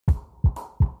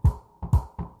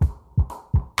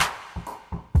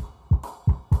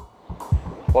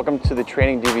Welcome to the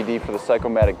training DVD for the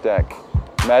Psychomatic deck.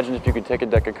 Imagine if you could take a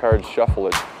deck of cards, shuffle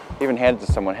it, even hand it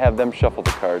to someone, have them shuffle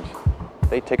the cards.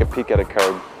 They take a peek at a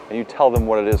card, and you tell them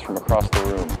what it is from across the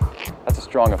room. That's a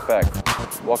strong effect.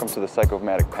 Welcome to the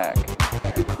Psychomatic pack.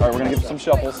 All right, we're gonna give some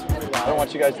shuffles. I don't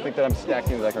want you guys to think that I'm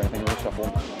stacking the deck or anything, we'll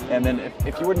shuffle. And then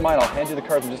if you wouldn't mind, I'll hand you the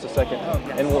cards in just a second,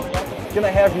 and we're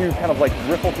gonna have you kind of like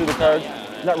riffle through the cards.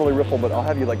 Not really riffle, but I'll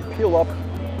have you like peel up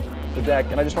the deck,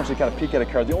 and I just want you to kind of peek at a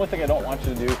card. The only thing I don't want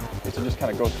you to do is to just kind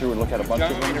of go through and look at a bunch of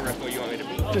them. You want me to riffle, you want me to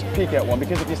peek? Just peek at one,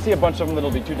 because if you see a bunch of them, it'll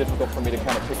be too difficult for me to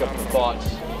kind of pick up the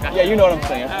thoughts. Yeah, you know what I'm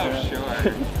saying. Oh, sure.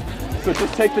 So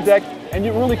just take the deck, and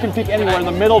you really can peek anywhere, in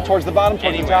the middle, towards the bottom,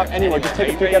 towards the top, anywhere. Just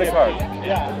take a peek at a card.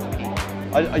 Yeah.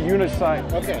 A unit sign.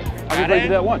 Okay. Everybody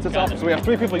did that once. That's awesome. So we have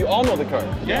 3 people. You all know the card.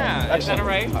 Yeah. Is that all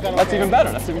right? That's even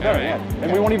better. That's even better. Right. Yeah.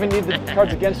 And we won't even need the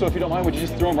cards again. So if you don't mind, would you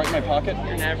just throw them right in my pocket?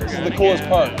 You're never This is the coolest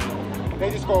part. They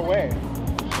just go away.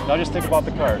 Now just think about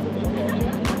the card.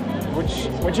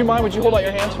 Would you mind? Would you hold out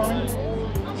your hands for me?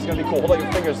 This is gonna be cool. Hold out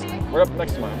your fingers right up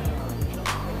next to mine.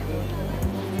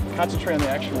 Concentrate on the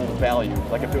actual value.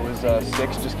 Like if it was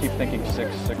 6, just keep thinking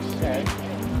 6, 6. Okay. 4,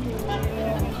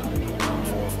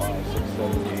 5, 6,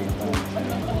 7, 8, 9,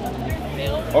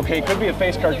 10. Okay, could be a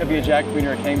face card, could be a jack, queen,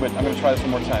 or a king, but I'm going to try this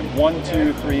one more time. 1,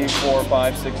 2, 3, 4,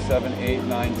 5, 6, 7, 8,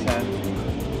 9, 10.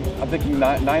 I'm thinking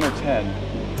 9 or 10.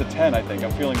 It's a 10, I think.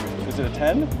 I'm feeling, is it a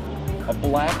 10? A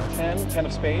black 10? 10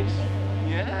 of spades?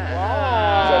 Yeah.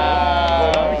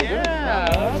 Wow.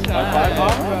 Yeah. High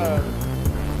five.